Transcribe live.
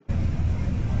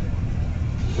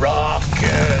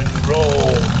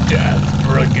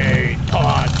Brigade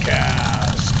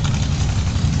Podcast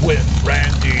with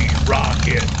Randy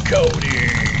Rocket Cody.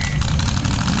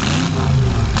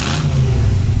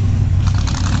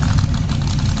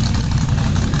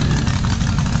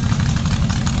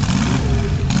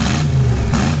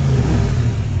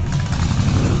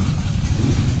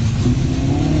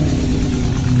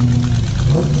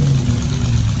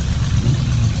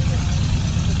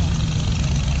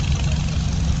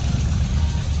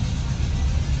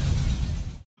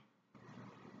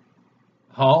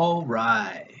 All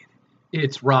right.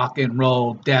 It's Rock and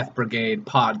Roll Death Brigade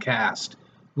Podcast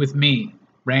with me,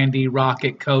 Randy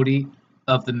Rocket Cody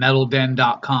of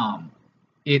themetalden.com.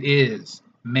 It is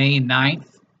May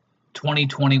 9th,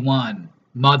 2021,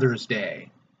 Mother's Day.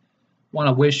 Want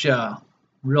to wish a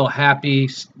real happy,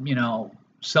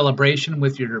 celebration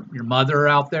with your mother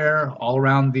out there all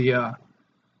around the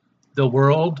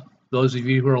world. Those of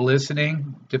you who are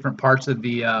listening, different parts of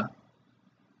the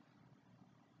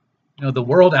the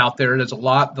world out there. There's a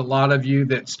lot of you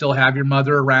that still have your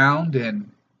mother around,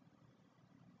 and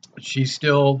she's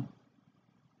still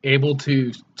able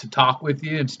to talk with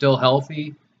you and still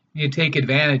healthy. You take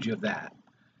advantage of that.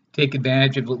 Take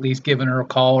advantage of at least giving her a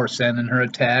call or sending her a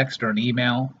text or an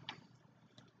email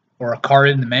or a card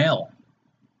in the mail,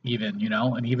 even,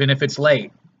 and even if it's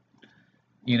late,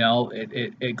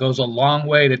 it goes a long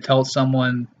way to tell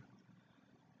someone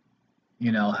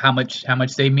how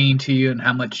much they mean to you and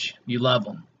how much you love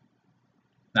them.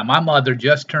 Now, my mother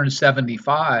just turned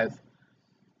 75.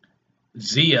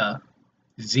 Zia,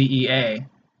 Z-E-A,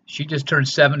 she just turned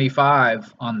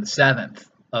 75 on the 7th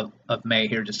of May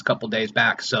here, just a couple days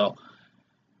back. So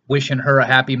wishing her a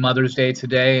happy Mother's Day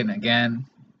today. And again,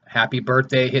 happy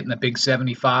birthday, hitting the big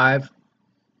 75.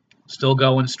 Still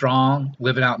going strong,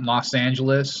 living out in Los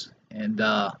Angeles. And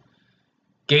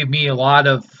gave me a lot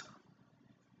of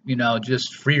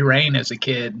just free reign as a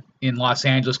kid in Los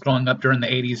Angeles growing up during the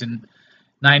 80s and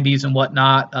 90s and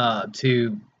whatnot,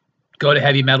 to go to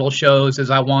heavy metal shows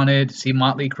as I wanted, see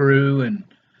Motley Crue and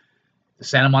the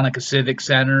Santa Monica Civic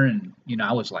Center. And,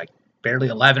 I was like barely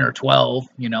 11 or 12,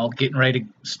 getting ready to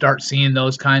start seeing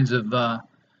those kinds of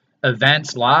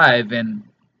events live. And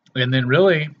then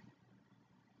really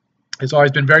has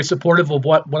always been very supportive of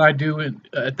what I do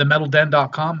at the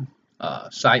metalden.com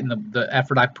site and the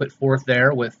effort I put forth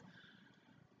there with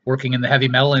working in the heavy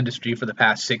metal industry for the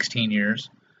past 16 years.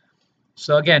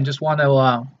 So again, just want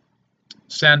to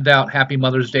send out happy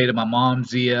Mother's Day to my mom,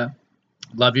 Zia.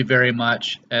 Love you very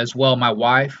much. As well, my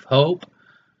wife, Hope,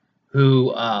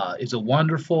 who is a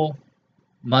wonderful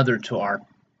mother to our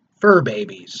fur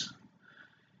babies.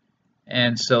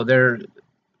 And so they're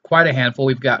quite a handful.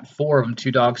 We've got 4 of them,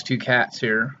 2 dogs, 2 cats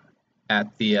here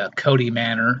at the Cody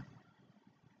Manor.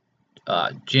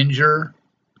 Ginger,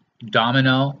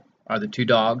 Domino are the 2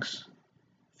 dogs,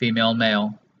 female and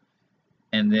male,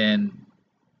 and then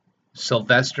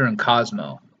Sylvester and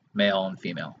Cosmo, male and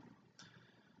female.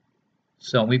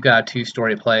 So we've got a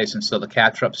 2-story place, and so the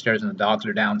cats are upstairs and the dogs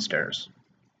are downstairs.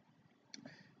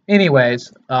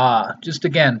 Anyways, just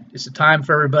again, it's a time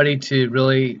for everybody to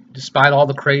really, despite all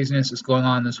the craziness that's going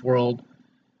on in this world,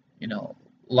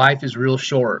 life is real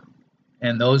short.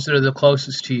 And those that are the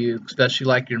closest to you, especially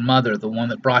like your mother, the one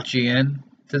that brought you in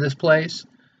to this place,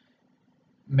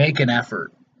 make an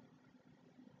effort.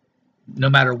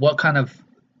 No matter what kind of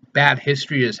bad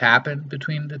history has happened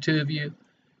between the two of you,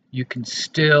 you can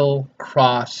still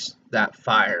cross that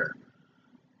fire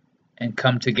and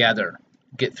come together.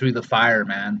 Get through the fire,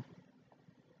 man.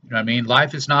 You know what I mean?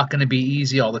 Life is not going to be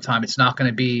easy all the time. It's not going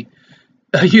to be,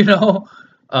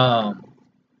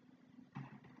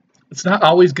 it's not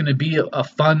always going to be a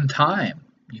fun time.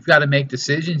 You've got to make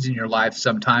decisions in your life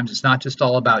sometimes. It's not just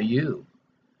all about you.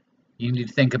 You need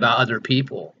to think about other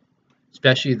people,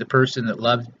 especially the person that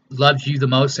loves you the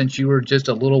most since you were just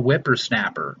a little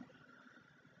whippersnapper.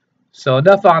 So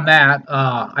enough on that.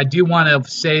 I do want to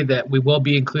say that we will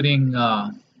be including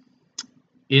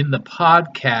in the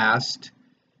podcast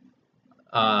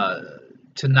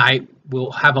tonight,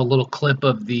 we'll have a little clip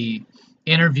of the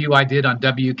interview I did on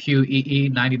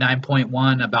WQEE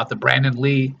 99.1 about the Brandon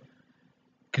Lee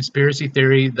conspiracy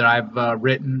theory that I've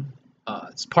written.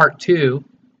 It's part 2.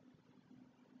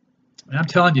 And I'm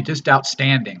telling you, just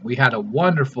outstanding. We had a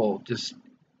wonderful, just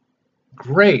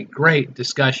great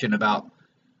discussion about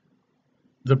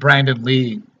the Brandon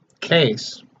Lee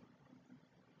case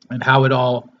and how it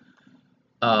all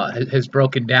has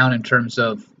broken down in terms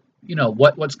of,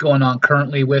 what's going on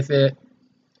currently with it,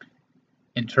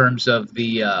 in terms of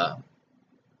the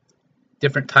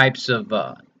different types of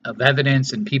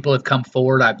evidence, and people have come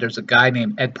forward. There's a guy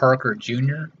named Ed Parker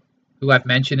Jr., who I've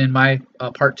mentioned in my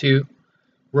part 2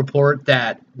 report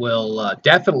that will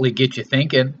definitely get you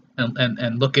thinking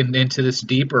and looking into this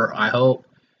deeper, I hope,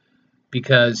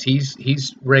 because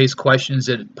he's raised questions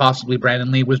that possibly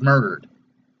Brandon Lee was murdered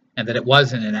and that it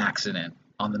wasn't an accident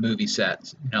on the movie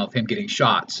set, of him getting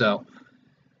shot. So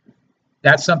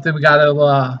that's something we got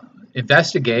to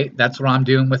investigate. That's what I'm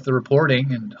doing with the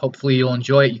reporting, and hopefully you'll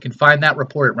enjoy it. You can find that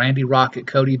report at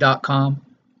randyrocketcody.com.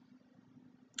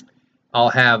 I'll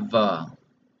have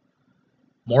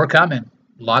more coming,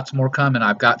 lots more coming.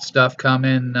 I've got stuff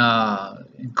coming,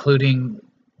 including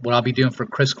what I'll be doing for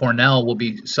Chris Cornell. We'll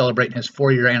be celebrating his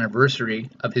 4-year anniversary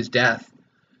of his death.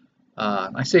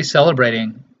 I say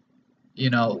celebrating,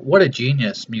 what a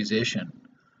genius musician.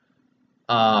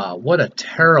 What a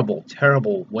terrible,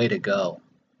 terrible way to go.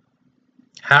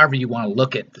 However you want to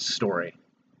look at the story.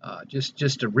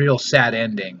 Just a real sad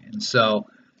ending. And so,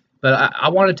 but I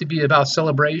want it to be about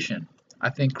celebration. I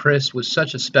think Chris was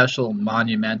such a special,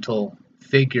 monumental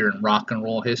figure in rock and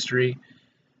roll history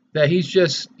that he's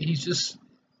just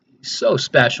so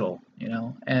special,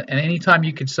 and anytime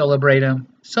you can celebrate him,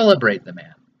 celebrate the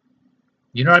man.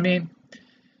 You know what I mean?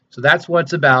 So that's what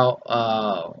it's about.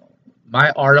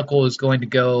 My article is going to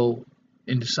go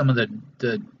into some of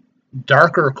the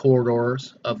darker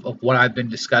corridors of what I've been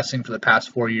discussing for the past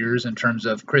 4 years in terms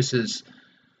of Chris's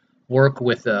work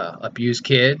with abused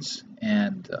kids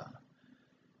and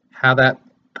how that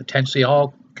potentially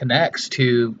all connects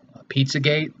to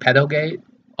Pizzagate, Pedogate,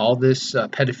 all this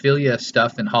pedophilia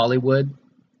stuff in Hollywood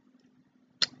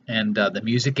and the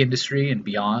music industry and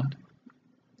beyond,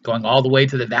 going all the way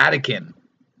to the Vatican,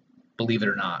 believe it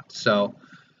or not. So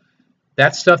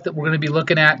that's stuff that we're going to be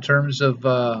looking at in terms of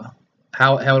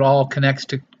how it all connects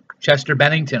to Chester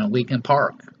Bennington and Lincoln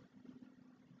Park.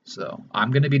 So I'm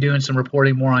going to be doing some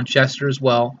reporting more on Chester as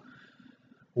well.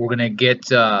 We're going to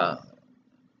get a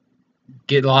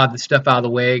lot of the stuff out of the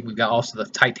way. We've got also the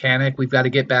Titanic we've got to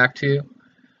get back to.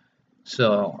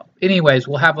 So anyways,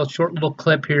 we'll have a short little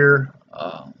clip here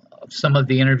of some of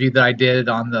the interview that I did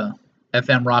on the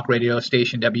FM rock radio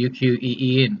station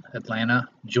WQEE in Atlanta,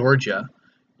 Georgia,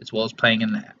 as well as playing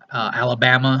in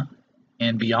Alabama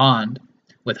and beyond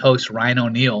with host Ryan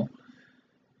O'Neal.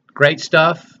 Great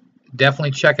stuff.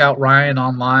 Definitely check out Ryan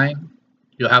online.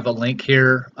 You'll have a link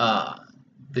here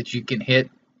that you can hit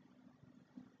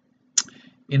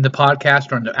in the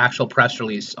podcast or in the actual press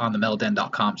release on the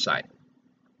metalden.com site.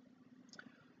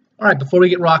 All right, before we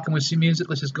get rocking with some music,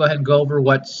 let's just go ahead and go over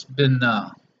what's been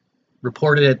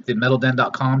reported at the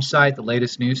metalden.com site, the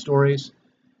latest news stories.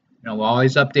 We're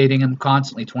always updating them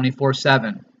constantly,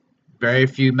 24/7. Very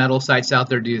few metal sites out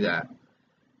there do that.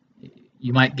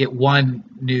 You might get one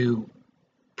new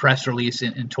press release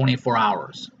in 24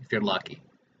 hours if you're lucky.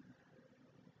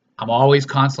 I'm always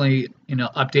constantly,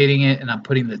 updating it, and I'm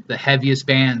putting the heaviest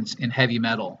bands in heavy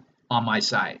metal on my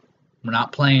site. We're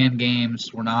not playing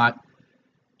games. We're not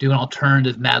doing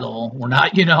alternative metal. We're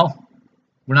not,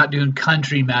 we're not doing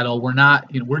country metal. We're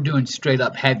not, we're doing straight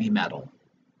up heavy metal.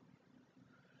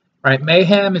 All right,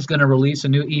 Mayhem is going to release a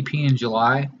new EP in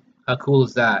July. How cool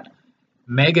is that?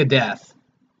 Megadeth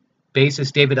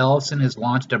bassist David Ellefson has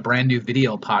launched a brand new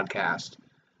video podcast.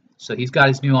 So he's got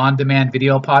his new on-demand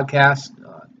video podcast,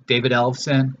 David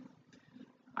Ellefson.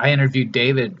 I interviewed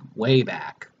David way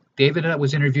back. David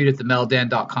was interviewed at the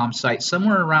metalden.com site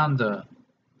somewhere around I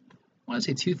want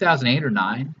to say 2008 or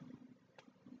 9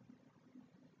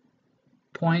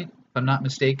 point, if I'm not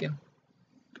mistaken.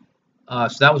 So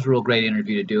that was a real great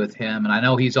interview to do with him. And I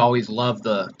know he's always loved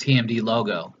the TMD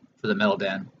logo for the Metal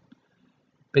Den.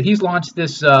 But he's launched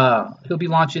this, he'll be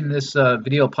launching this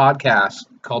video podcast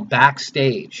called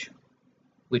Backstage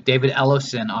with David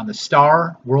Ellefson on the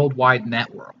Star Worldwide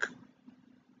Network.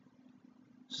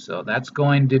 So that's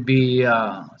going to be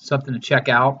something to check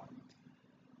out.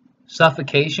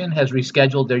 Suffocation has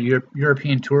rescheduled their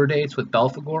European tour dates with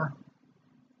Belphegor.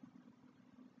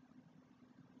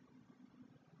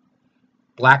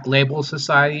 Black Label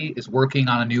Society is working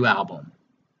on a new album.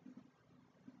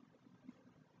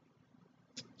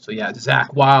 So yeah,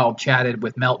 Zakk Wylde chatted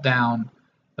with Meltdown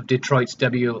of Detroit's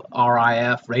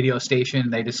WRIF radio station.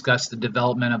 They discussed the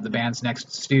development of the band's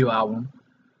next studio album.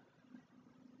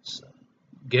 So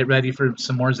get ready for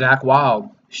some more Zakk Wylde.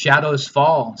 Shadows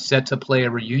Fall set to play a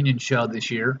reunion show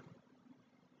this year.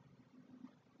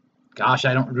 Gosh,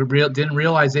 I didn't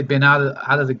realize they've been out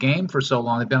of the game for so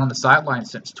long. They've been on the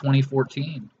sidelines since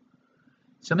 2014.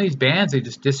 Some of these bands, they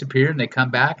just disappear and they come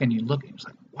back, and you look, it's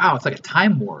like, wow, it's like a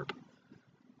time warp.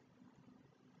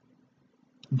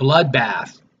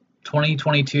 Bloodbath,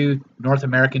 2022 North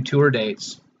American tour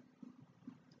dates.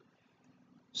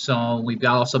 So we've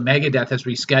got also Megadeth has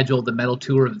rescheduled the metal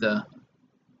tour of the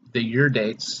year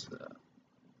dates.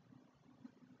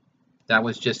 That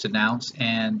was just announced.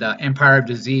 And Empire of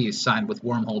Disease signed with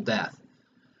Wormhole Death.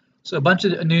 So a bunch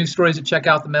of news stories to check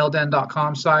out the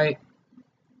mailden.com site.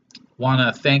 Want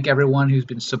to thank everyone who's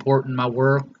been supporting my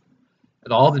work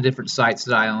at all the different sites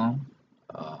that I own.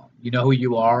 You know who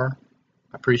you are.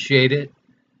 I appreciate it.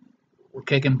 We're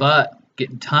kicking butt,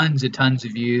 getting tons and tons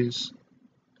of views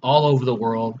all over the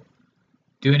world,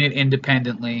 doing it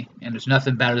independently, and there's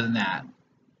nothing better than that.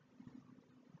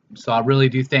 So I really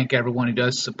do thank everyone who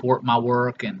does support my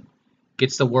work and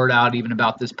gets the word out even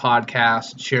about this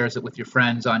podcast and shares it with your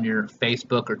friends on your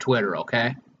Facebook or Twitter,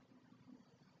 okay?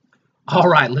 All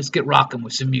right, let's get rocking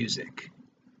with some music.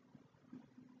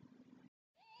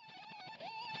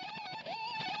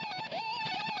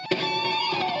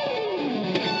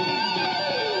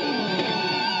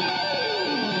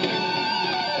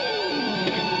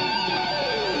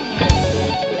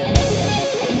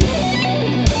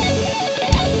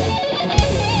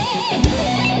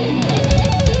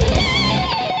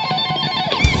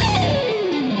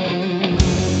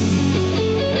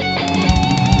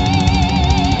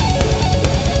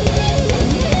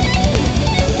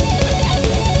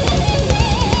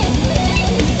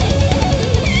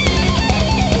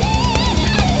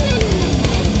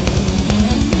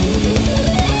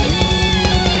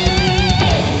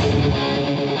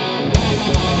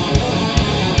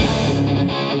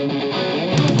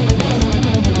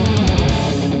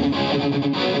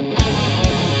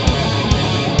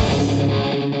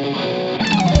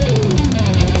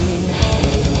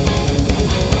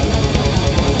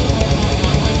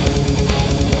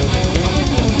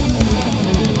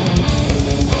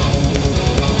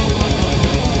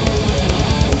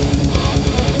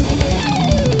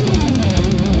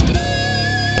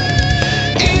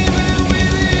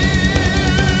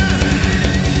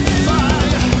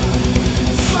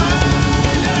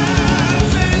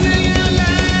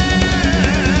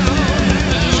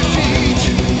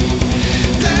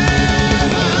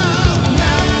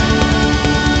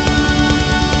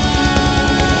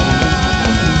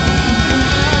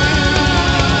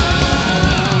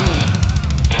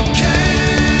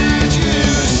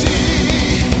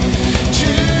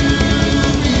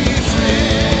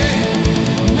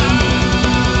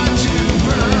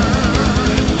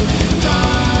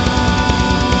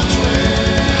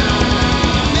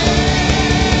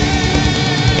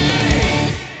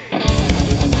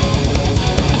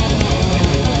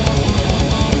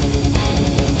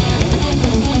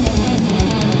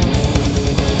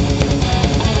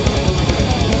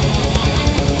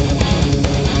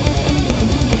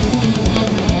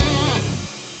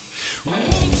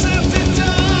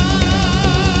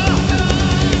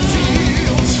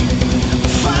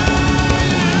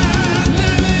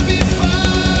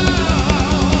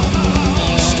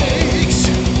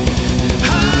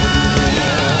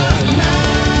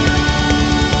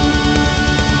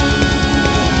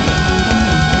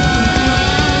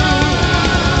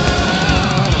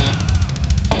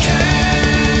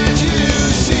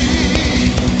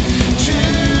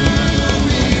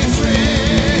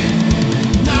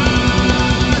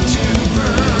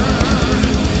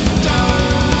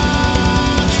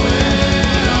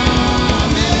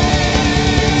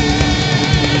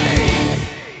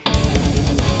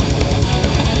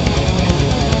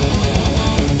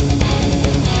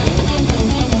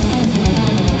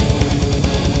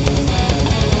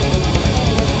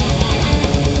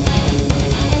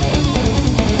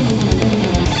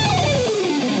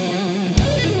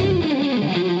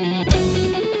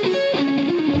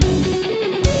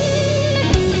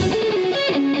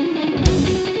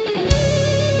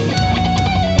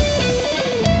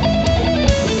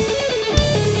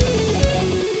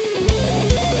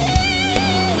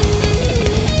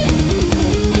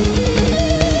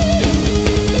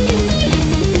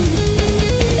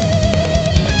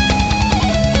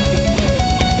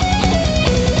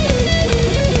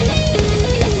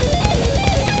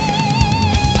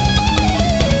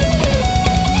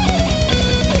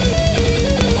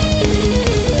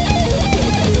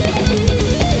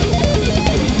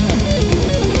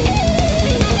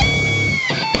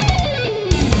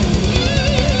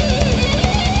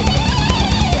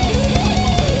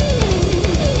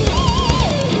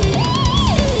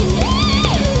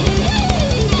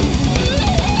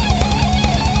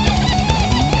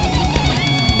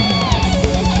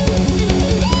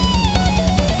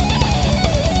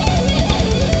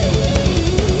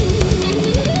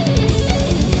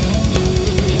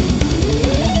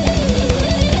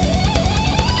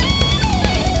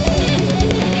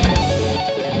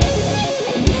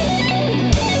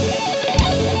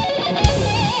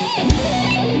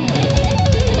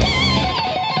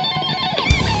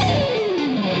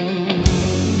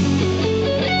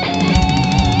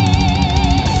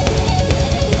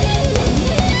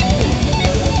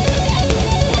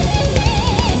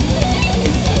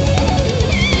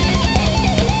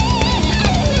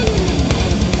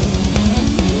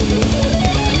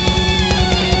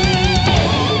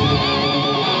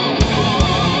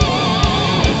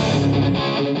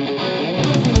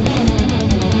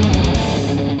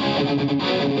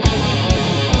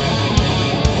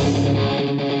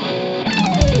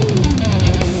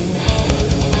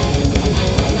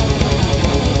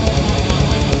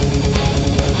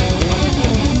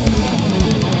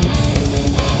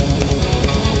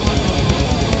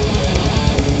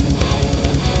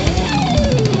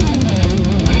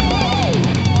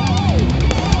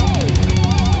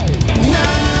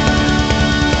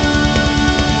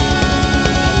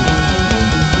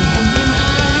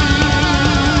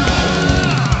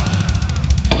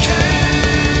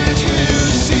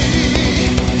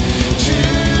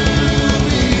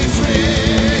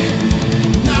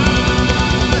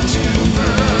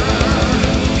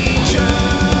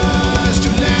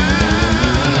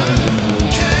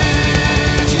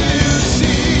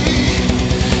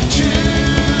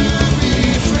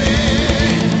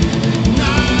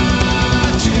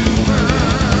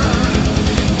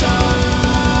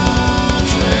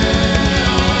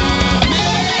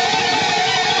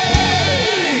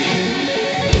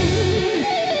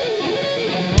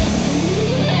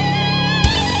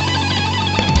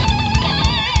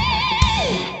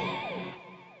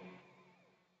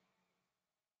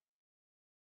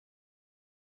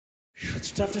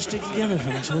 It's tough to stick together,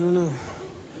 folks. I don't know.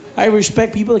 I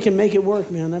respect people that can make it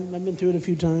work, man. I've been through it a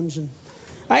few times, and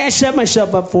I set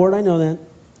myself up for it. I know that.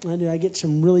 I do. I get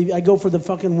some really. I go for the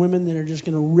fucking women that are just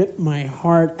gonna rip my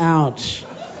heart out.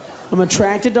 I'm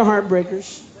attracted to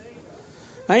heartbreakers.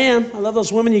 I am. I love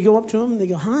those women. You go up to them and they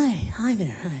go, hi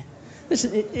there, hi.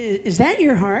 Listen, is that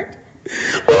your heart?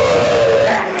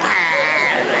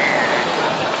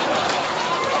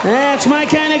 That's my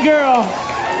kind of girl.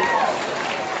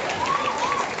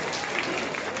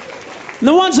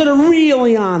 The ones that are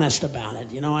really honest about it,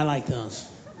 you know, I like those.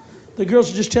 The girls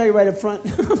will just tell you right up front,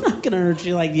 I'm not going to hurt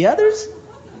you like the others.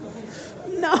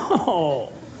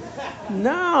 No,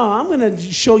 I'm going to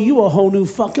show you a whole new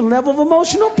fucking level of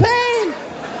emotional pain.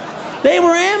 They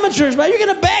were amateurs, but you're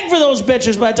going to beg for those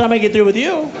bitches by the time I get through with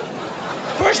you.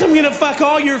 First, I'm going to fuck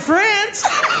all your friends.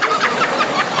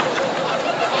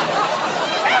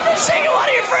 Every single one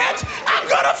of your friends, I'm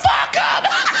going to fuck them.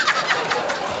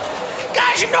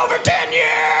 Guys you've known for 10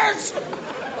 years.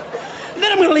 And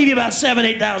then I'm going to leave you about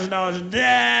 $7,000, $8,000 in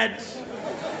debt.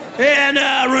 And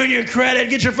ruin your credit,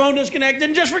 get your phone disconnected,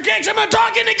 and just for kicks, I'm going to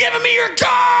talk into giving me your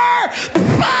car.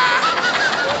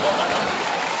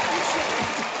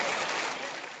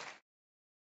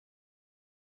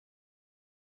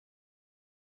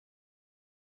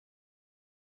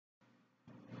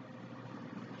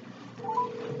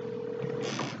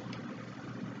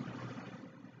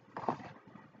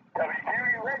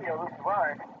 WQU Radio, this is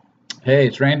Ryan. Hey,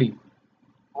 it's Randy.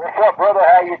 What's up, brother?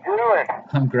 How you doing?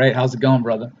 I'm great. How's it going,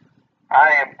 brother? I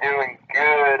am doing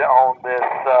good on this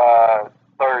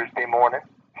Thursday morning.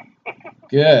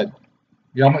 Good.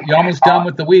 You're almost done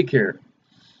with the week here.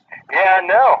 Yeah, I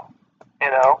know.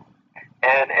 You know,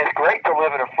 and it's great to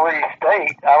live in a free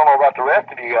state. I don't know about the rest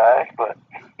of you guys, but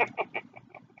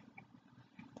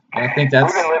I think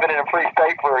that's. we've been living in a free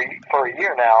state for a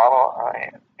year now.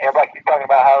 Everybody keeps talking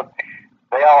about how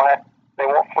they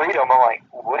want freedom. I'm like,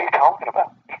 what are you talking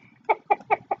about?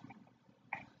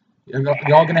 You're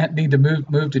all gonna need to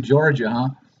move to Georgia, huh?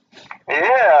 Yeah,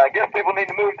 I guess people need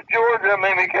to move to Georgia. I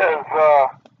mean, because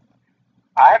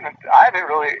I haven't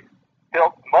really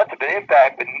felt much of an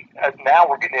impact, but now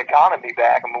we're getting the economy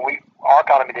back. I mean, our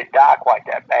economy didn't die quite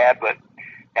that bad, but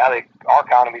now our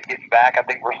economy's getting back. I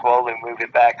think we're slowly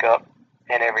moving back up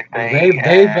and everything.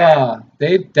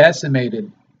 They've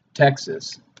decimated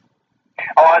Texas.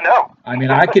 Oh, I know. I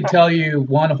mean, I could tell you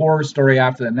one horror story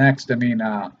after the next. I mean,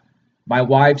 my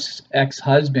wife's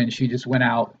ex-husband, she just went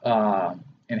out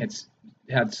and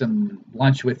had some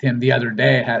lunch with him the other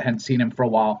day. Hadn't seen him for a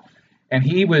while, and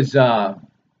he was telling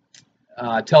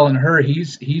her he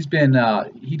does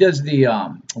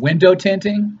the window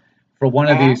tinting for one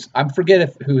of these. I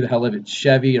forget who the hell it is,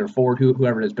 Chevy or Ford,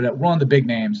 whoever it is, but one of the big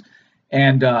names,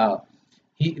 and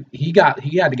he had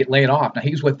to get laid off. Now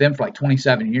he's with them for like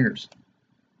 27 years.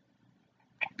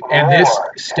 And this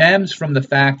stems from the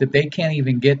fact that they can't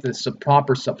even get the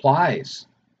proper supplies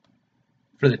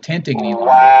for the tinting anymore.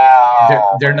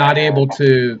 Wow. They're not able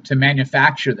to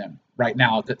manufacture them right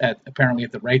now apparently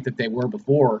at the rate that they were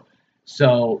before.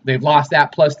 So they've lost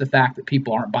that, plus the fact that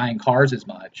people aren't buying cars as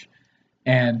much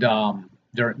and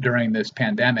during this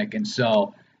pandemic. And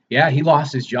so, yeah, he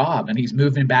lost his job and he's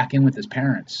moving back in with his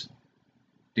parents.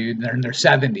 Dude, they're in their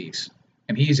 70s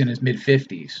and he's in his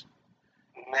mid-50s.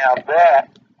 Now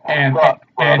that and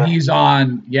he's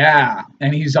on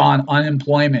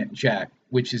unemployment check,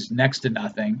 which is next to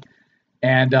nothing.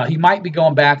 And he might be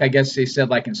going back, I guess they said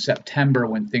like in September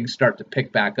when things start to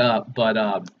pick back up,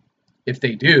 but if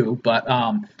they do, but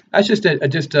that's just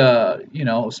a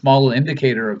small little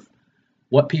indicator of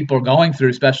what people are going through,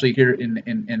 especially here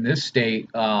in this state,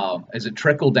 as a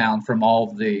trickle down from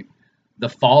all of the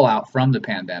fallout from the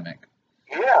pandemic.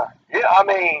 Yeah. I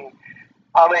mean,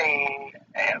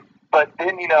 but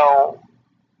then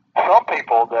some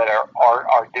people that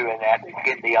are doing that, they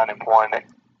get the unemployment.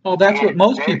 Oh, that's what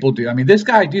most people do. I mean, this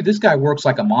guy works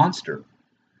like a monster.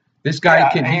 This guy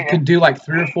can do like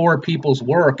 3 or 4 people's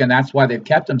work, and that's why they've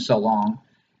kept him so long.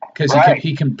 Because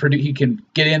he can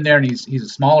get in there, and he's a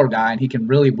smaller guy, and he can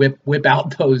really whip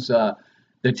out those the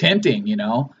tinting,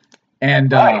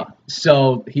 and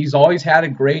so he's always had a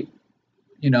great,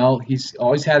 he's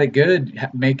always had it good,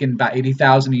 making about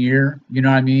 $80,000 a year. You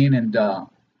know what I mean? And yeah.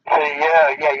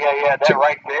 That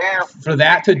right there. For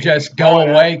that to just go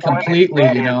away completely,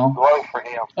 Low for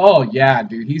him. Oh yeah,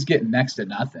 dude, he's getting next to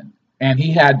nothing. And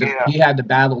he had to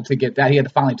battle to get that. He had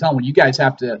to finally tell him, well, you guys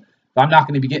have to, if I'm not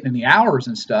going to be getting any hours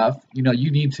and stuff, you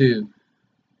need to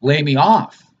lay me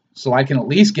off so I can at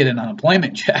least get an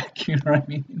unemployment check. You know what I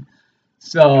mean?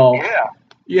 So,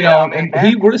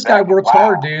 this guy works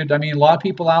hard, dude. I mean, a lot of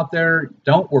people out there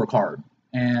don't work hard.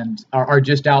 and are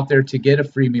just out there to get a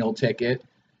free meal ticket.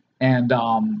 And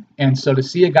so to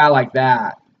see a guy like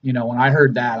that, you know, when I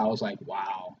heard that, I was like,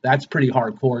 wow, that's pretty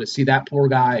hardcore to see that poor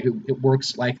guy who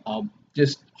works like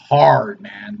just hard,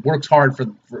 man, works hard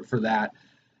for that.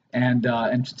 And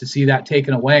to see that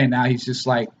taken away, and now he's just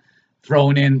like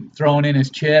throwing in his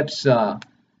chips,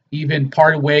 even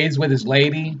parted ways with his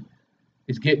lady,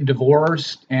 is getting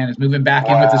divorced, and is moving back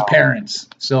in with his parents.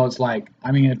 So it's like,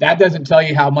 I mean, if that doesn't tell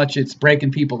you how much it's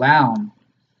breaking people down.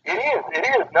 It is.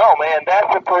 No, man,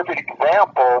 that's a perfect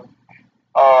example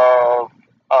of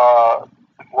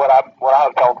what I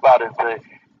would talk about is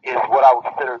what I would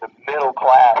consider the middle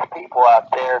class people out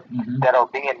there that are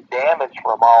being damaged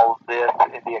from all of this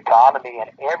in the economy and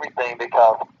everything,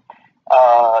 because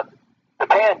the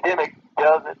pandemic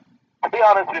doesn't. To be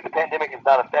honest with you, the pandemic has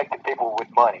not affected people with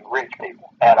money, rich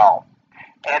people, at all,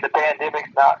 and the pandemic's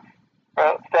not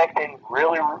affecting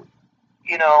really,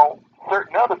 you know,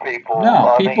 certain other people.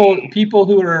 No, people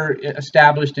who are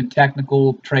established in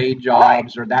technical trade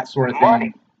jobs or that sort of thing.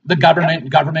 Money. The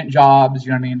government jobs, you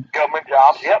know what I mean? Government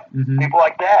jobs, yep. People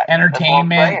like that.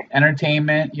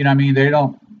 Entertainment, you know what I mean? They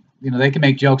don't, you know, they can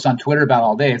make jokes on Twitter about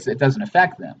all day. It doesn't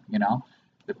affect them, you know?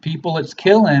 The people it's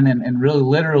killing and really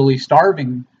literally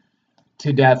starving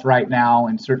to death right now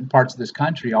in certain parts of this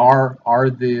country are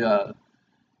the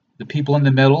people in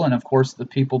the middle, and of course the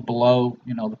people below,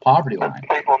 you know, the poverty line.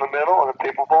 The people in the middle and the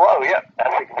people below, yep.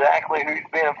 That's exactly who's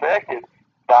being affected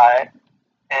by it.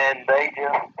 And they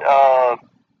just,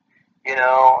 you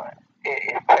know,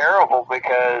 it's terrible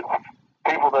because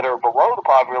people that are below the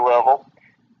poverty level,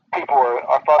 people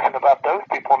are fussing about those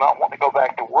people not wanting to go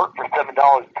back to work for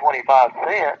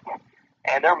 $7.25,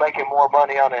 and they're making more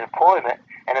money on unemployment.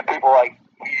 And the people like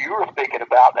you were speaking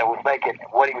about that was making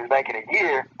what he was making a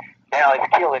year, now it's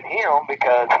killing him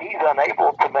because he's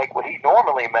unable to make what he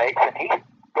normally makes, and he's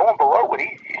going below what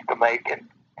he's used to making.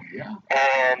 Yeah.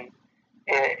 And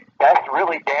that's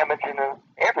really damaging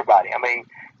everybody. I mean,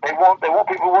 they want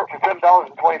people to work for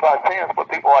 $7.25, but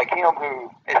people like him who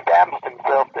established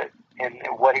himself that in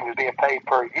what he was being paid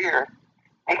per year,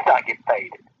 he's not getting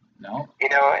paid it. No. You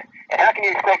know, and how can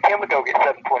you expect him to go get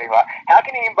 $7.25? How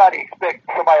can anybody expect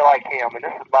somebody like him? And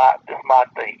this is my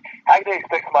thing. How can they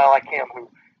expect somebody like him who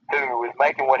is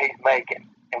making what he's making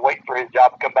and waiting for his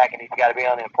job to come back, and he's got to be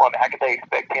on unemployment? How could they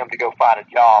expect him to go find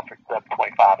a job for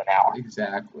 $7.25 an hour?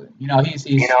 Exactly. You know, he's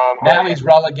you know, now he's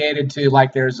relegated to,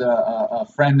 like, there's a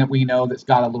friend that we know that's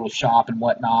got a little shop and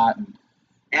whatnot, and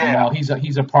Yeah. you know,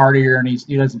 he's a partier, and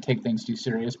he doesn't take things too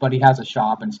serious, but he has a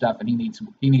shop and stuff, and he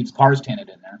needs cars tinted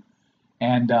in there,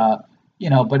 and you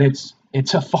know, but it's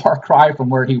a far cry from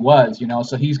where he was, you know,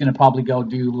 so he's going to probably go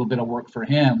do a little bit of work for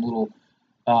him, little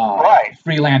Right.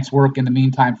 freelance work in the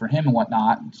meantime for him and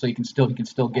whatnot, so he can still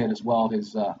get as well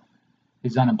his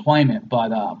unemployment.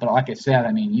 But like I said,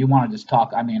 I mean, you want to just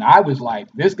talk. I mean, I was like,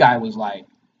 this guy was like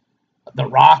the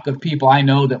rock of people I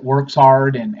know that works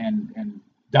hard and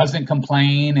doesn't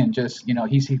complain, and just, you know,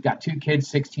 he's got 2 kids,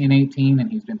 16, 18,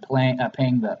 and he's been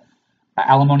paying the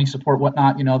alimony support,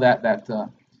 whatnot, you know,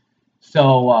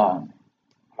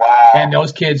 Wow. and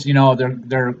those kids, you know,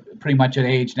 they're pretty much at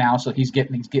age now, so he's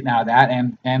getting out of that,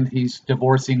 and he's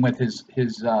divorcing with his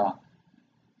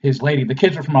lady. The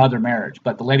kids are from another marriage,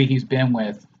 but the lady he's been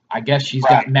with, I guess she's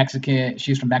got Mexican.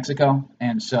 She's from Mexico,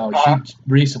 and so she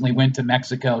recently went to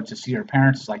Mexico to see her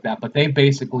parents, like that. But they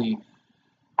basically,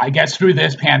 I guess, through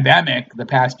this pandemic, the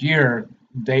past year,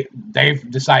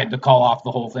 they've decided to call off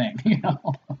the whole thing. You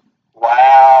know.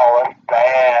 Wow, that's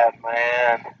bad,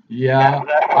 man. Yeah,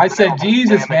 That's I said,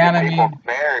 Jesus, man. I mean,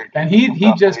 and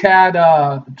he just had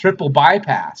a triple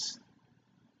bypass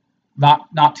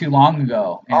not too long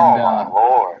ago, and oh my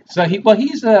Lord. so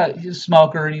he's a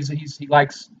smoker, and he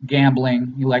likes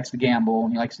gambling. He likes to gamble,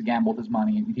 and he likes to gamble with his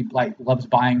money, and he loves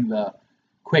buying the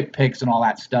quick picks and all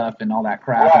that stuff and all that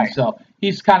crap. Right. And so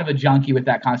he's kind of a junkie with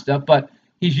that kind of stuff, but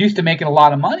he's used to making a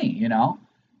lot of money, you know.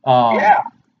 Yeah.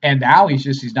 And now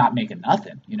he's not making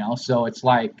nothing, you know. So it's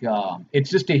like it's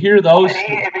just to hear those.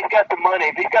 If he's got the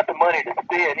money to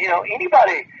spend, you know,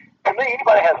 anybody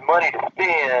has money to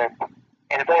spend,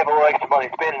 and if they have a little extra money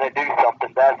to spend and they do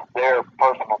something, that's their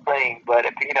personal thing. But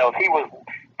if he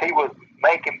was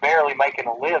barely making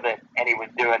a living and he was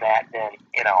doing that, then,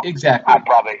 you know, Exactly. I'd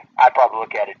probably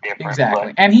look at it different. Exactly.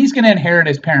 But, And he's going to inherit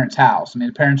his parents' house. I mean,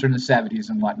 the parents are in the 70s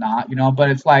and whatnot, you know,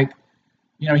 but it's like,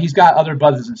 you know, he's got other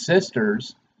brothers and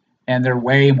sisters, and they're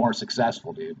way more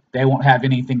successful, dude. They won't have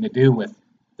anything to do with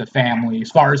the family as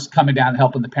far as coming down and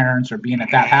helping the parents or being at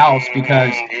that house,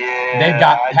 because they've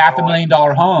got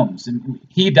 $500,000 homes and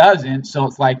he doesn't. So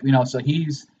it's like, you know, so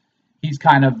he's he's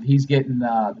getting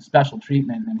the special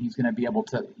treatment, and he's going to be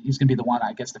the one,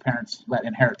 I guess, the parents let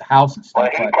inherit the house and Well,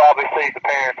 stuff. he But probably sees the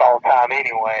parents all the time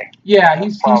anyway. yeah, he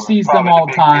sees them all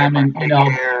the time, and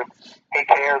He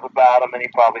cares about them, and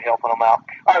he's probably helping them out.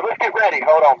 All right, let's get ready.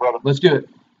 Hold on, brother. let's do it.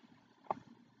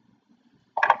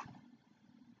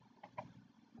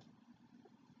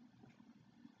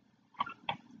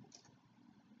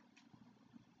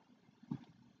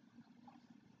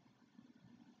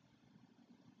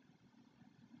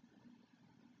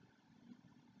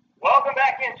 Welcome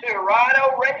back into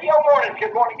Rhino Radio Mornings.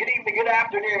 Good morning, good evening, good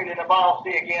afternoon. In the Ball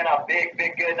C again, a big,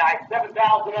 big good night.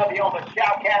 7,000 of you on the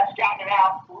Shoutcast shouting it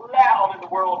out loud in the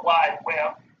World Wide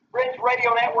Web. Rich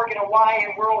Radio Network in Hawaii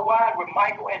and worldwide with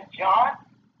Michael and John.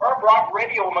 Herb Rock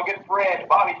Radio with my good friend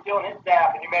Bobby Steele and his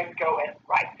staff in New Mexico and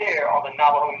right there on the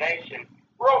Navajo Nation.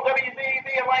 We're on WZZ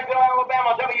in Langville,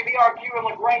 Alabama, WVRQ in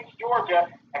LaGrange, Georgia,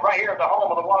 and right here at the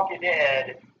home of the Walking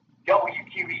Dead,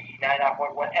 WQE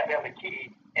 99.1 FM The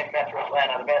Key in Metro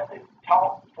Atlanta. The best is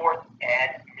talk, sports,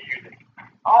 and music.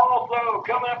 Also,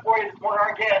 coming up for you this morning,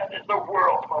 our guest is the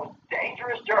world's most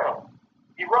dangerous journalist.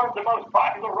 He runs the most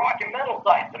popular rock and metal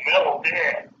site, The Metal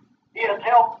Dead. He has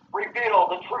helped reveal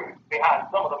the truth behind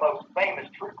some of the most famous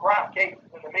true crime cases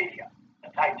in the media. The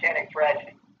Titanic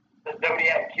tragedy, the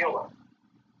Zodiac Killer,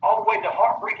 all the way to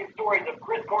heartbreaking stories of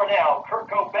Chris Cornell, Kurt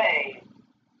Cobain,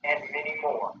 and many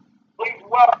more. Please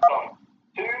welcome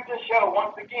to the show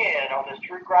once again on this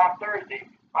True Crime Thursday,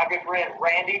 my good friend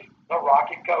Randy the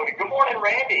Rocket Cody. Good morning,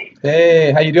 Randy.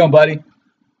 Hey, how you doing, buddy?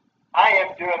 I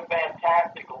am doing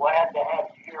fantastic. Glad to have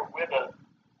you here with us.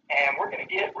 And we're gonna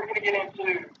get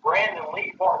into Brandon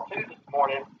Lee Part 2 this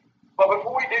morning. But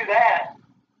before we do that,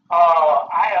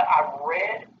 I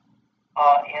read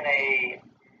in a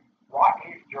rock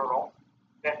news journal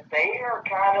that they are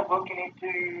kind of looking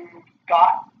into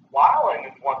Scott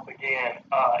Weiland once again,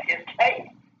 his case.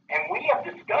 And we have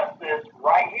discussed this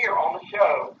right here on the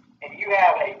show. And you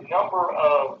have a number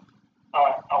of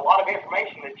a lot of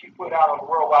information that you put out on the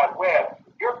World Wide Web.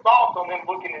 Your thoughts on them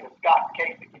looking into Scott's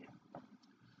case again?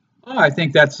 Oh, I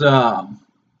think that's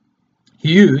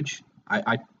huge.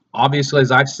 I obviously,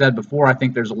 as I've said before, I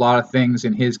think there's a lot of things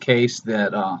in his case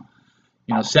that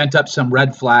sent up some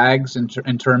red flags in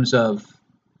terms of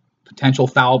potential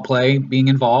foul play being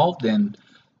involved, and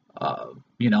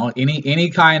any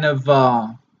kind of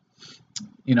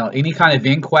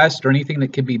inquest or anything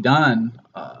that could be done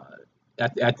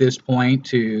at this point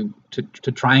to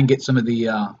try and get some of the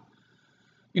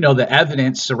the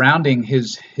evidence surrounding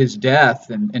his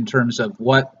death, and in terms of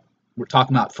what we're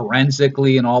talking about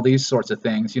forensically and all these sorts of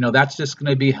things, that's just going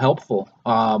to be helpful.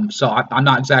 So I'm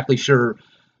not exactly sure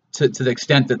to the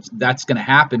extent that that's going to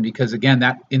happen, because again,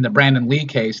 that in the Brandon Lee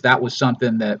case, that was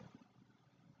something that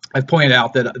I've pointed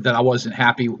out that I wasn't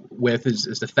happy with, is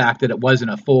the fact that it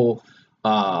wasn't a full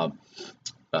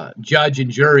judge and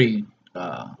jury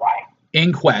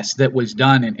inquest that was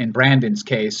done in Brandon's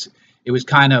case. It was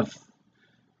kind of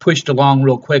pushed along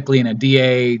real quickly, and a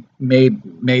DA made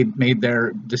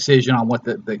their decision on what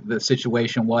the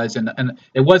situation was, and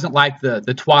it wasn't like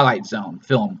the Twilight Zone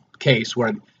film case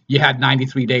where you had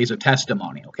 93 days of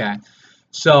testimony. Okay,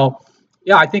 so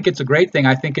yeah, I think it's a great thing.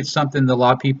 I think it's something that a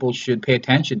lot of people should pay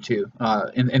attention to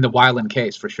in the Weiland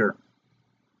case for sure.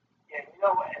 Yeah, and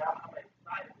I'm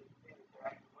excited to see that they're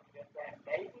actually looking at that.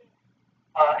 Maybe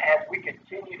as we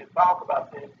continue to talk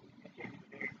about this, continue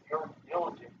to do your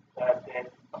diligence. And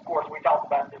of course, we talked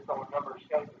about this on a number of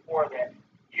shows before, that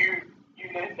you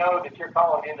didn't know that your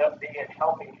calling ended up being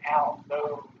helping out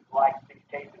those like these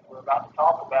cases we're about to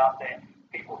talk about, that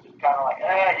people just kind of like,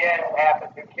 yeah, it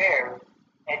happened, who cares?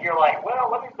 And you're like, well,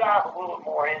 let me dive a little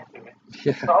more into it.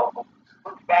 Yeah. So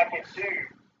look back into,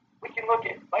 we can look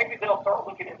at, maybe they'll start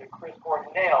looking into Chris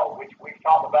Cornell, which we've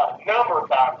talked about a number of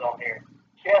times on here,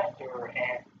 Chester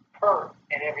and Kurt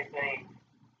and everything,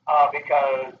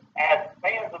 because as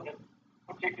fans of this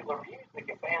particular music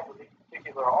and fans of these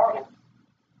particular artists,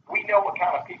 we know what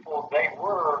kind of people they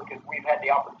were, because we've had the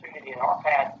opportunity in our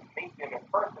past to meet them in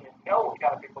person and know what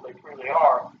kind of people they truly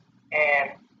are.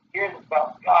 And here's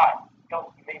about Scott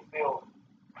helps me feel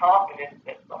confident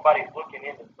that somebody's looking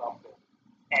into something.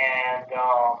 And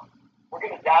we're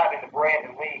going to dive into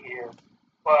Brandon Lee here.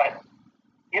 But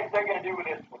if they're going to do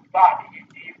this with Scott,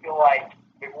 do you feel like,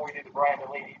 before we do the Brandon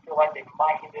Lee, do you feel like they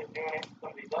might end up doing it in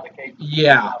some of these other cases?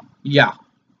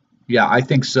 Yeah, I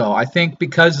think so. I think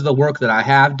because of the work that I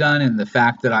have done and the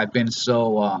fact that I've been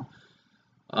so,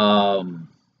 I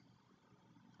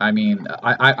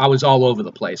was all over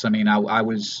the place. I mean, I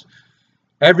was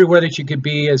everywhere that you could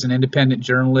be as an independent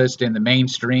journalist in the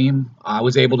mainstream. I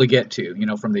was able to get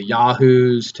to, from the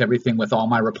Yahoos to everything with all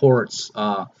my reports.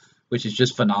 which is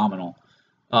just phenomenal.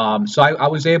 So I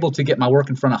was able to get my work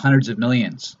in front of hundreds of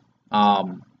millions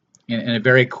in a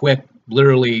very quick,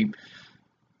 literally,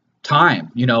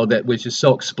 time, that was just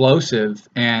so explosive.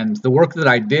 And the work that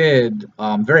I did,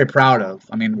 I'm very proud of.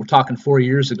 I mean, we're talking 4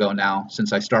 years ago now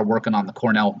since I started working on the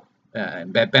Cornell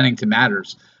Bennington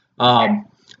Matters.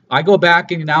 I go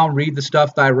back and now read the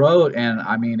stuff that I wrote, and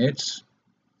I mean, it's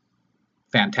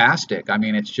fantastic. I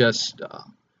mean, it's just,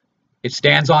 it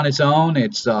stands on its own.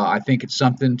 I think it's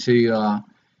something to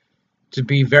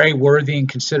be very worthy in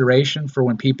consideration for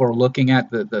when people are looking at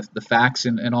the facts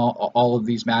and all of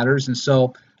these matters. And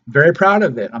so, very proud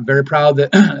of it. I'm very proud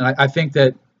that I think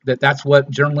that's what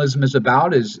journalism is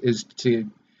about, is to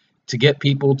get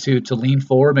people to lean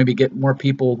forward, maybe get more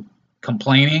people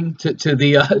complaining to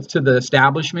the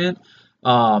establishment,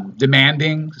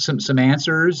 demanding some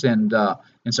answers and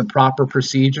some proper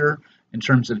procedure in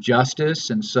terms of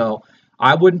justice. And so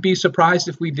I wouldn't be surprised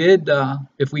if we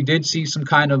did see some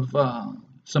kind of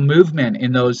some movement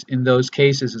in those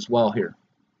cases as well here.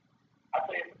 I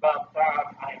think it's about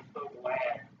time. I am so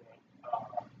glad that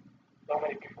so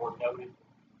many people are noticing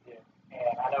this,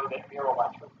 and I know that here on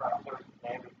my True Crime Thursday,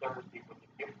 every Thursday with the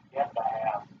different guests I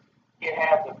have, it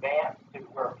has advanced to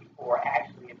where people are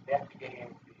actually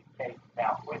investigating these cases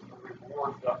now, with the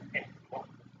rewards up in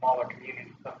most of the smaller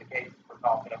communities, some of the cases we're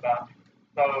talking about.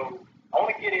 So I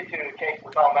want to get into the case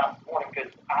we're talking about this morning,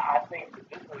 because I think that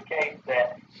this is a case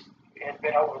that has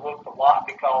been overlooked a lot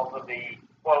because of the,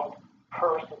 quote,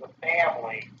 curse of the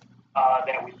family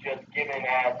that was just given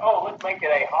as, oh, let's make it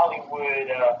a Hollywood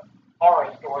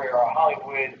horror story or a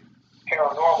Hollywood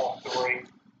paranormal story,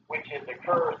 which is the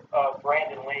curse of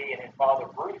Brandon Lee and his father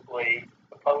Bruce Lee,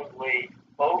 supposedly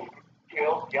both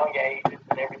killed young ages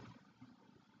and everything,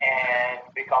 and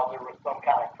because there was some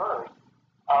kind of curse.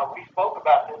 We spoke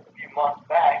about this a few months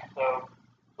back, so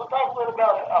let's talk a little bit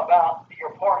about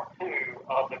your part 2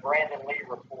 of the Brandon Lee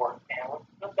report, and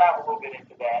let's dive a little bit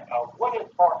into that. What is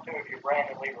part 2 of your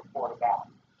Brandon Lee report about?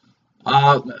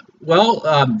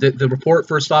 The report,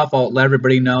 first off, I'll let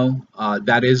everybody know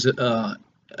that is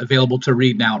available to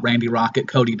read now at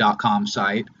randyrocketcody.com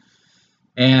site.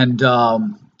 And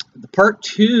the part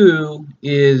 2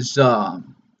 is,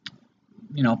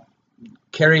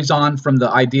 carries on from the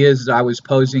ideas that I was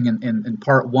posing in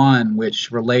part 1,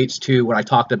 which relates to what I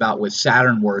talked about with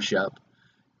Saturn worship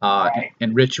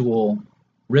and ritual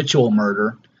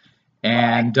murder,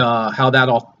 and how that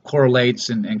all correlates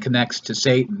and connects to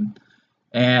Satan.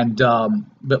 And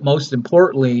but most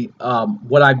importantly,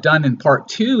 what I've done in part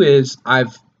 2 is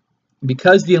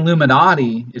because the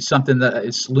Illuminati is something that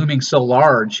is looming so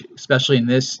large, especially in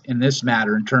this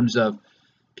matter, in terms of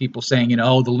people saying,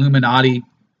 the Illuminati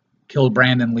killed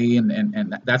Brandon Lee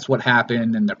and that's what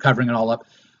happened, and they're covering it all up.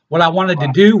 What I wanted to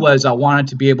do was I wanted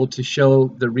to be able to show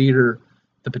the reader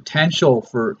the potential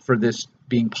for this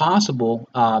being possible,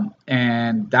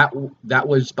 and that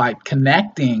was by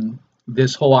connecting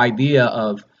this whole idea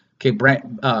of, okay,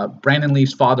 Brandon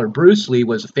Lee's father Bruce Lee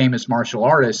was a famous martial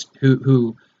artist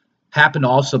who happened to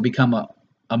also become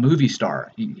a movie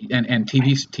star and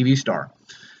TV star,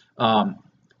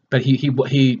 but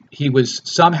he was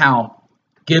somehow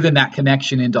given that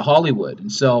connection into Hollywood.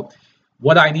 And so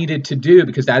what I needed to do,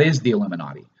 because that is the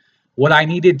Illuminati, what I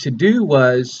needed to do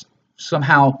was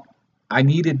somehow I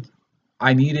needed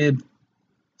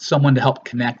someone to help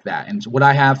connect that. And what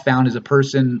I have found is a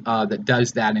person that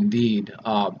does that indeed.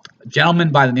 A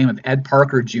gentleman by the name of Ed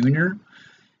Parker Jr.,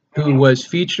 who was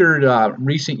featured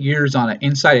recent years on an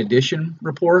Inside Edition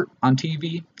report on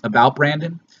TV about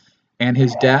Brandon and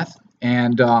his death.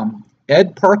 And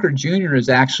Ed Parker Jr. is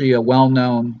actually a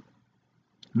well-known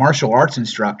martial arts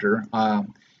instructor.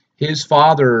 His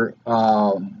father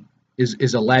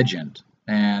is a legend,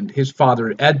 and his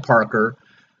father, Ed Parker,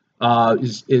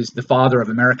 is the father of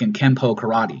American Kempo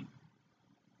Karate.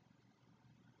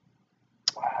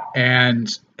 Wow.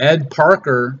 And Ed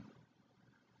Parker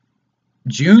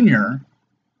Jr.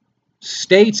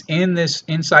 states in this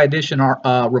Inside Edition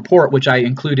report, which I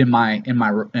include in my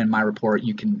report,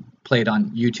 you can play it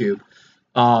on YouTube.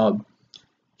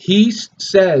 He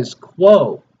says,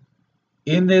 quote,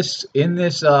 in this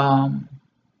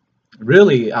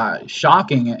really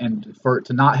shocking, and for it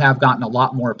to not have gotten a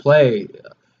lot more play,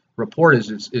 report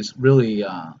is really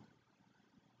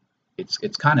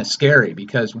it's kind of scary,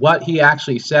 because what he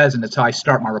actually says, and that's how I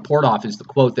start my report off, is the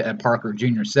quote that Ed Parker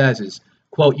Jr. says is,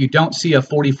 quote, "You don't see a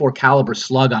 .44 caliber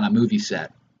slug on a movie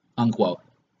set," unquote.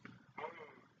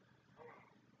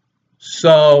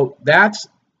 So that's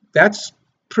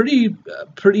pretty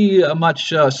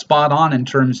much spot on in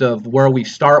terms of where we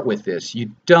start with this.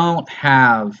 You don't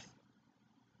have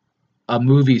a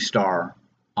movie star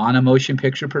on a motion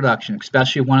picture production,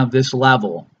 especially one of this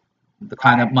level, the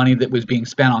kind of money that was being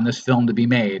spent on this film to be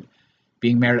made,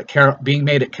 being made at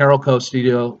Carolco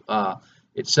Studio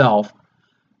itself,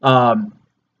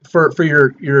 for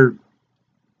your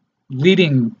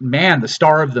leading man, the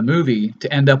star of the movie,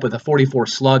 to end up with a 44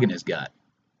 slug in his gut.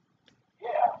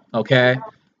 Okay,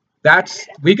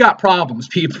 we got problems,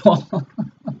 people.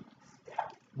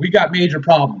 We got major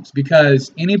problems,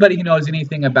 because anybody who knows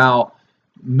anything about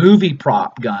movie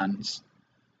prop guns,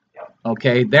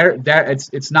 okay,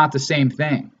 it's not the same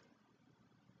thing.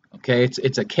 Okay,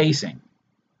 it's a casing,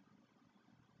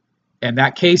 and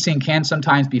that casing can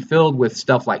sometimes be filled with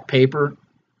stuff like paper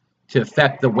to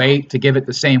affect the weight, to give it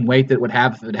the same weight that it would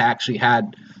have if it actually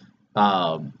had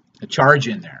a charge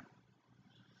in there.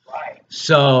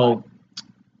 So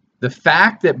the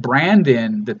fact that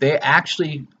Brandon, that they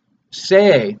actually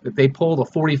say that they pulled a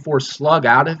 44 slug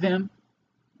out of him,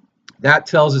 that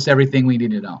tells us everything we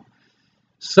need to know.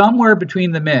 Somewhere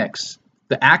between the mix,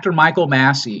 the actor Michael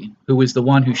Massey, who was the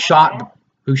one who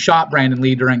shot Brandon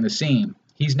Lee during the scene,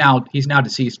 he's now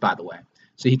deceased, by the way,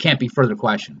 so he can't be further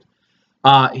questioned.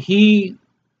 He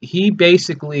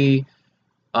basically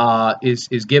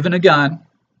is given a gun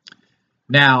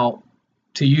now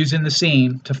to use in the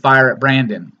scene to fire at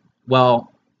Brandon.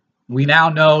 Well, we now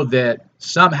know that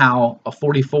somehow a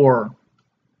 44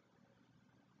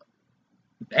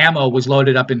 ammo was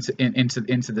loaded up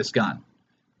into this gun,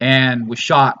 and was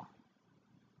shot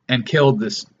and killed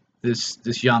this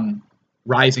young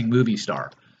rising movie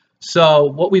star. So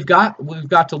what we've got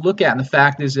to look at, and the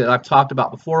fact is that I've talked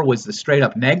about before, was the straight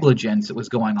up negligence that was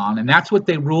going on, and that's what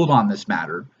they ruled on this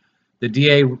matter. The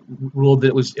DA ruled that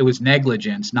it was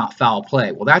negligence, not foul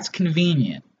play. Well, that's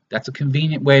convenient. That's a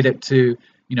convenient way to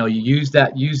you use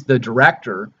the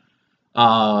director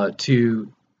to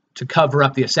cover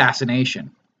up the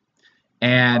assassination.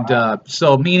 And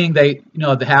so meaning they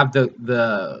have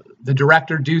the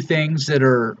director do things that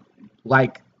are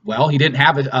like, well, he didn't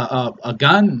have a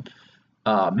gun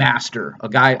master, a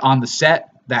guy on the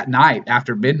set that night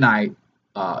after midnight.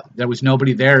 There was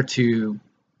nobody there to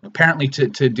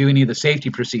do any of the safety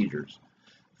procedures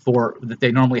that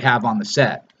they normally have on the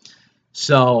set.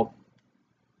 So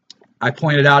I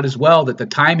pointed out as well that the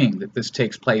timing that this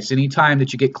takes place, anytime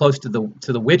that you get close to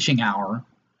the witching hour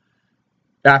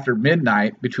after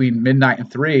midnight, between midnight and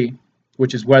 3,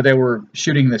 which is where they were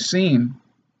shooting the scene,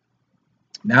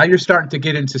 now you're starting to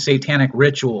get into satanic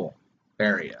ritual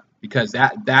area, because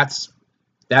that's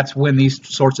when these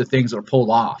sorts of things are pulled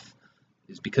off,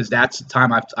 is because that's the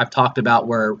time I've talked about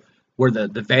where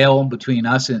the veil between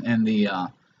us and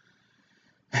the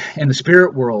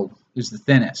spirit world is the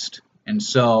thinnest. And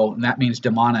so that means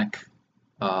demonic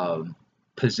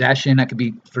possession. That could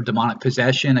be for demonic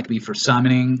possession. That could be for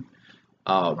summoning,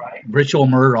 ritual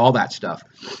murder, all that stuff.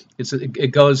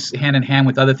 It goes hand in hand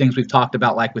with other things we've talked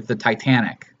about, like with the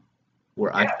Titanic,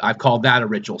 where I've called that a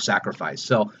ritual sacrifice.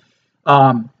 So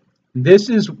this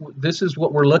is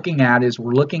what we're looking at. Is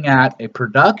we're looking at a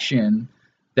production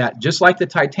that, just like the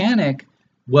Titanic,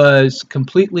 was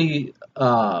completely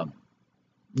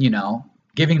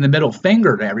giving the middle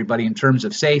finger to everybody in terms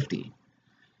of safety.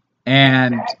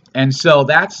 And so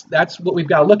that's what we've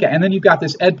got to look at. And then you've got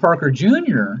this Ed Parker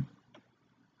Jr.,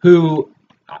 who,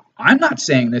 I'm not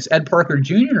saying this, Ed Parker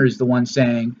Jr. is the one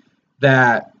saying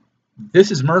that this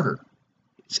is murder.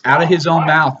 It's out of his own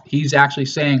mouth. He's actually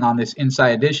saying on this Inside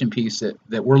Edition piece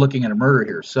that we're looking at a murder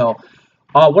here. So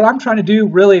what I'm trying to do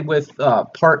really with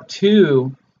part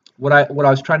 2, what I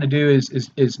was trying to do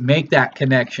is make that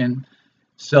connection,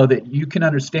 so that you can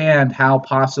understand how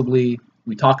possibly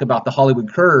we talk about the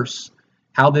Hollywood curse,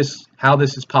 how this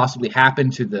has possibly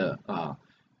happened to the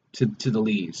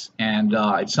Lees, and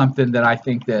it's something that I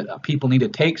think that people need to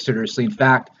take seriously. In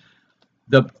fact,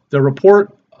 the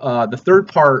report, the third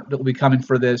part that will be coming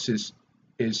for this is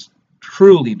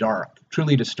truly dark,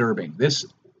 truly disturbing. This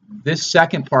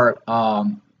second part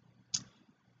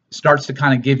starts to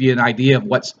kind of give you an idea of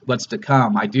what's to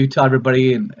come. I do tell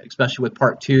everybody, and especially with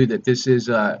part 2, that this is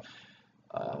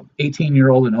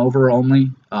 18-year-old and over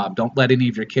only. Don't let any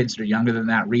of your kids that are younger than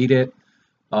that read it.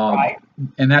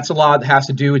 And that's a lot that has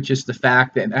to do with just the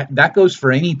fact that goes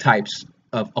for any types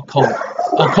of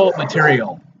occult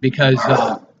material, because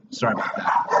sorry about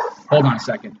that. Hold on a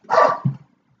second. The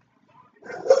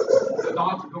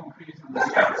dogs are going crazy on the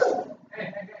steps.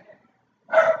 Hey.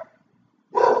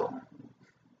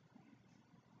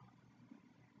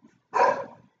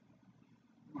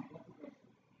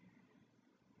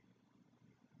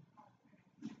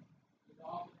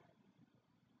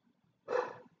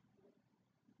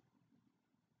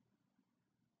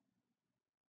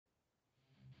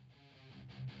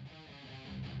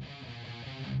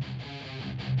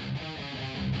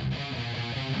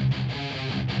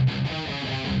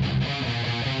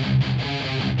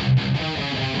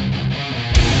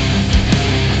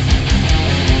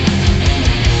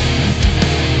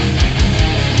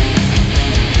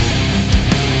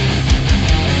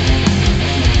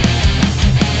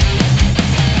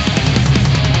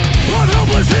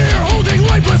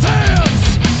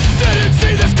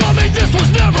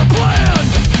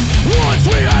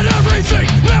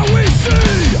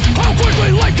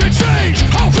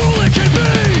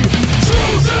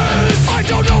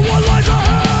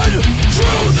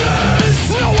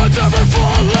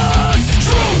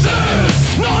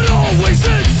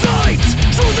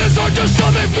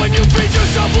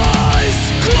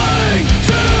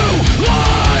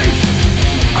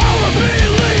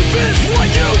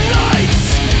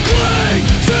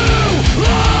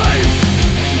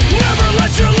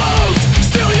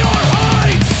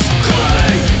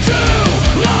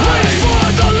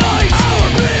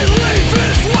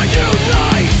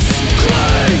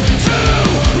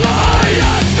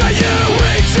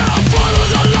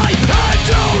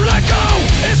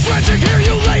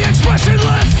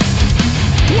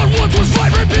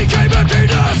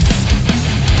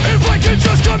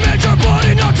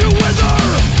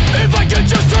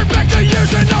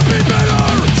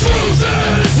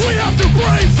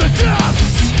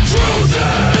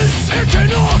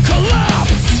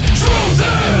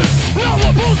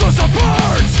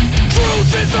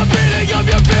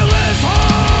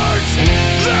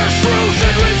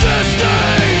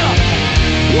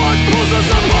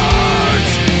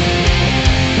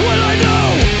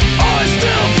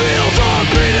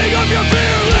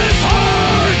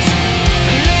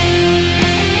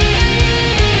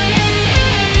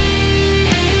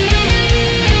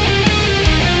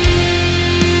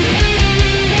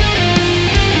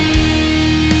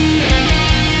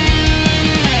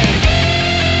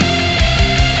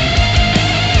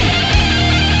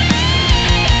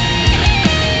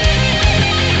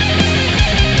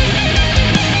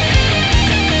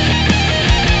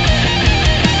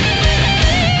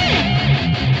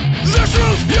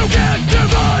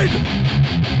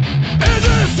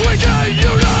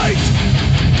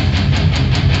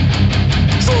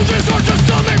 Truth is hard to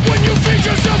stomach when you feed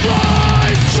yourself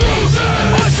lies. Truth is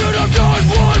I should have done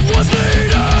what was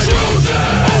needed. Truth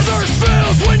is others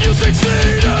fails when you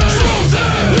succeeded. Truth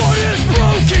is what is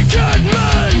broken can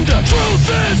mend. Truth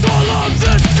is all of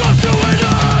this comes to an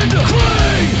end.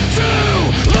 Cling to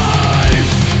life.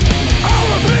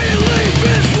 Our belief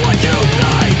is what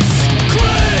unites.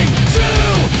 Cling to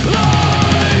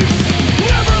life.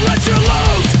 Never let your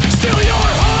lows steal your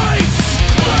heights.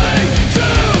 Cling to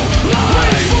life.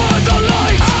 Reach for the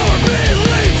light. Our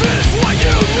belief is what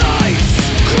unites.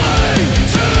 Cling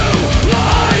to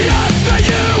life. I ask that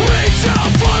you reach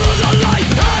out, follow the light,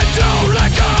 and don't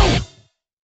let go.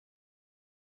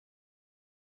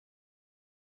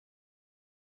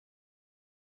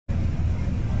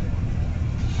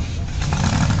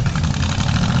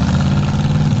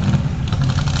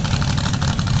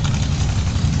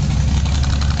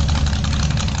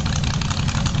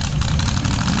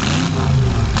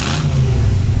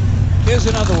 Here's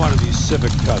another one of these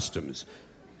civic customs.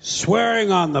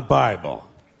 Swearing on the Bible.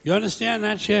 You understand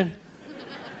that shit?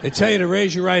 They tell you to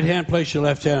raise your right hand, place your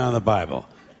left hand on the Bible.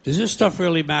 Does this stuff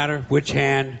really matter? Which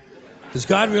hand? Does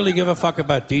God really give a fuck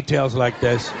about details like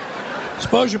this?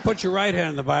 Suppose you put your right hand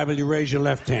on the Bible, you raise your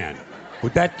left hand.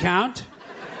 Would that count?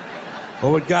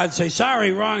 Or would God say,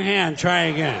 sorry, wrong hand, try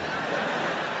again?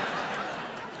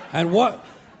 And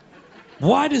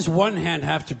why does one hand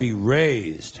have to be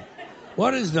raised?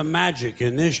 What is the magic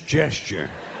in this gesture?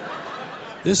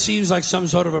 This seems like some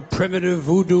sort of a primitive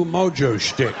voodoo mojo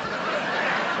shtick.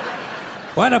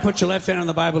 Why not put your left hand on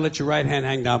the Bible, let your right hand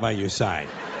hang down by your side?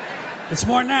 It's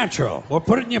more natural. Or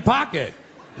put it in your pocket.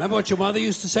 Remember what your mother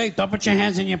used to say? Don't put your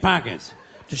hands in your pockets.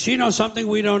 Does she know something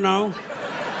we don't know?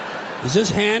 Is this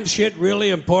hand shit really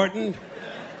important?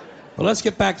 Well, let's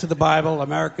get back to the Bible,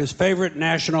 America's favorite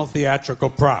national theatrical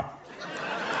prop.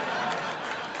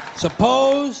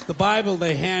 Suppose the Bible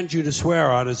they hand you to swear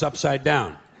on is upside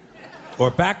down, or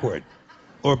backward,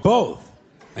 or both,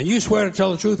 and you swear to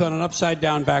tell the truth on an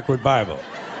upside-down, backward Bible.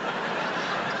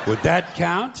 Would that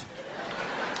count?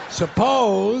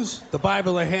 Suppose the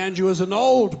Bible they hand you is an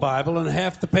old Bible and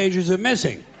half the pages are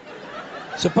missing.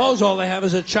 Suppose all they have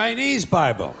is a Chinese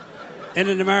Bible in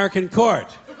an American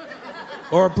court,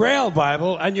 or a Braille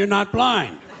Bible and you're not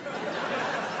blind.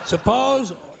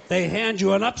 Suppose they hand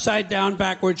you an upside-down,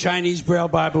 backward Chinese Braille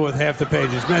Bible with half the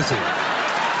pages missing.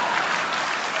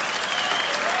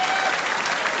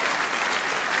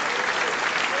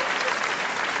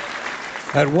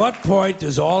 At what point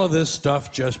does all of this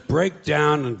stuff just break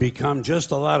down and become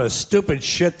just a lot of stupid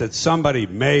shit that somebody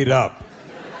made up?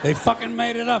 They fucking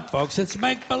made it up, folks. It's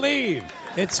make-believe.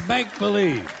 It's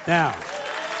make-believe. Now,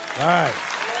 all right.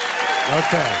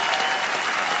 Okay.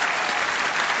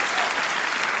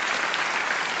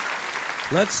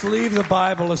 Let's leave the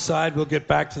Bible aside. We'll get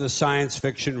back to the science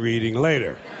fiction reading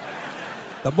later.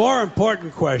 The more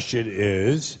important question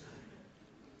is,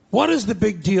 what is the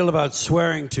big deal about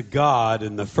swearing to God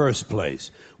in the first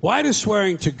place? Why does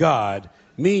swearing to God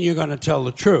mean you're going to tell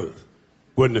the truth?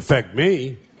 Wouldn't affect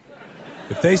me.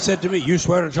 If they said to me, you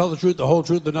swear to tell the truth, the whole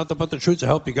truth, and nothing but the truth to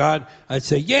help you God, I'd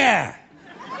say, yeah.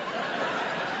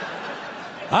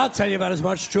 I'll tell you about as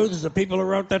much truth as the people who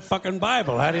wrote that fucking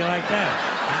Bible. How do you like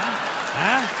that?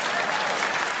 Huh?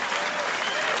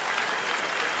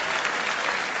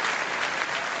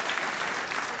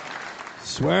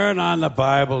 Swearing on the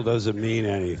Bible doesn't mean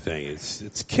anything.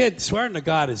 It's kid. Swearing to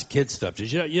God is kid stuff. Did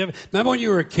you remember when you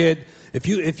were a kid? If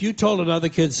you told another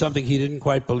kid something he didn't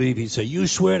quite believe, he'd say, "You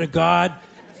swear to God?"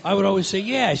 I would always say,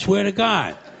 "Yeah, I swear to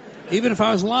God," even if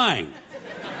I was lying.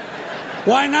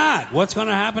 Why not? What's going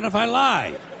to happen if I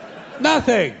lie?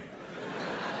 Nothing.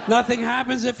 Nothing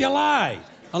happens if you lie,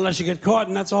 unless you get caught,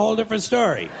 and that's a whole different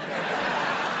story.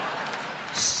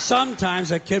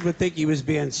 Sometimes a kid would think he was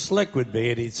being slick with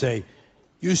me, and he'd say,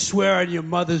 "You swear on your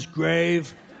mother's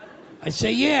grave?" I'd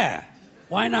say, "Yeah.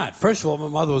 Why not? First of all, my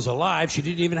mother was alive. She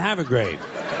didn't even have a grave.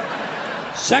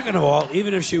 Second of all,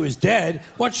 even if she was dead,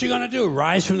 what's she going to do?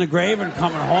 Rise from the grave and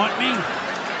come and haunt me?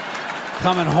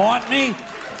 Come and haunt me?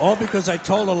 All because I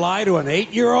told a lie to an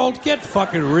 8-year-old? Get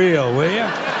fucking real, will you?"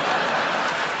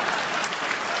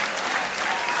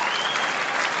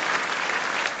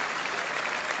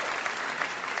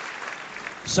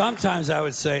 Sometimes I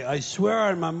would say, "I swear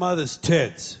on my mother's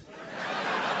tits."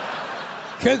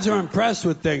 Kids are impressed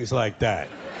with things like that.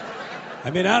 I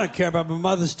mean, I don't care about my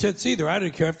mother's tits either. I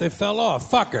don't care if they fell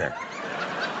off. Fuck her.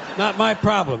 Not my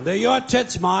problem. They're your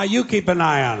tits, Ma. You keep an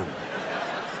eye on them.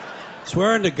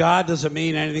 Swearing to God doesn't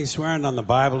mean anything. Swearing on the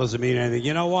Bible doesn't mean anything.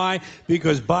 You know why?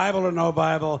 Because Bible or no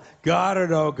Bible, God or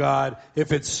no God,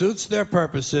 if it suits their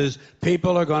purposes,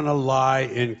 people are going to lie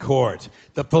in court.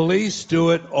 The police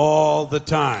do it all the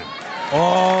time.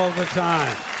 All the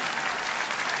time.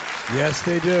 Yes,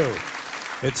 they do.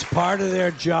 It's part of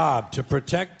their job to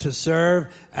protect, to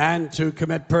serve, and to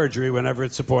commit perjury whenever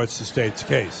it supports the state's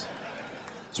case.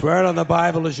 Swearing on the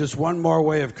Bible is just one more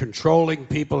way of controlling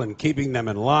people and keeping them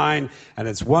in line, and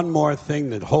it's one more thing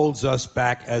that holds us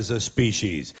back as a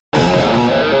species. Come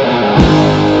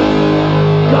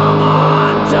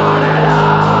on, turn it up!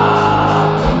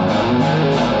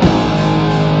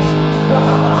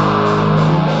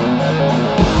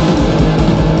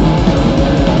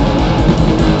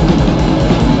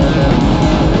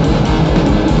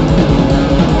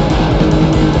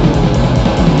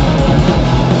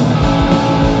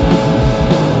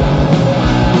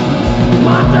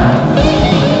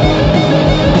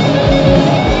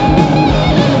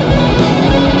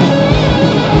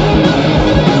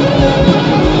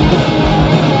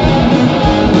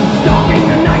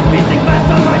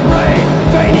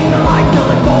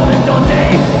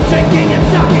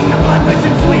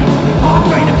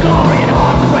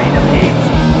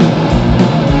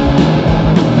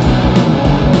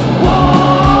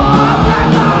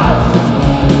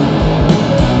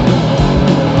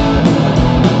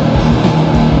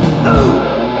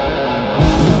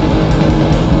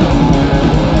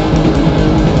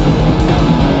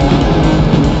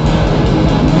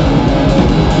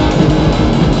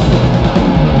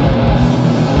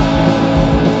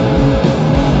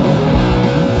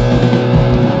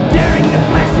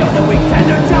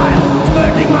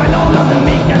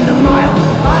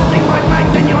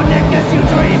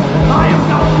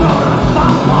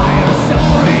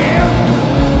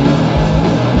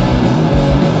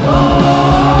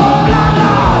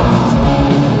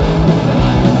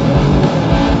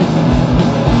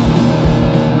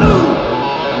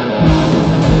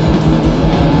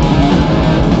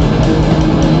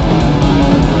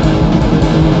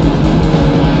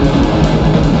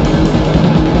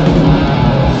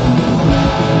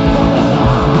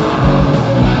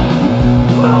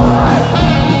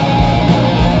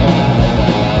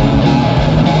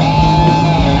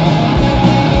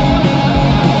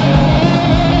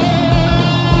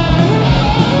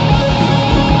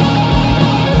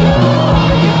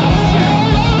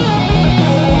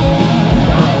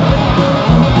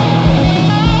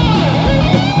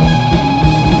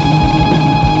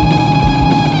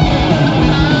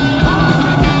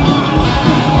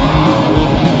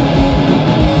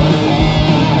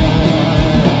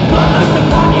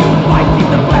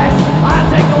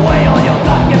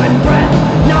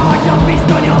 Now I shall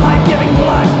feast on your life-giving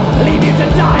blood.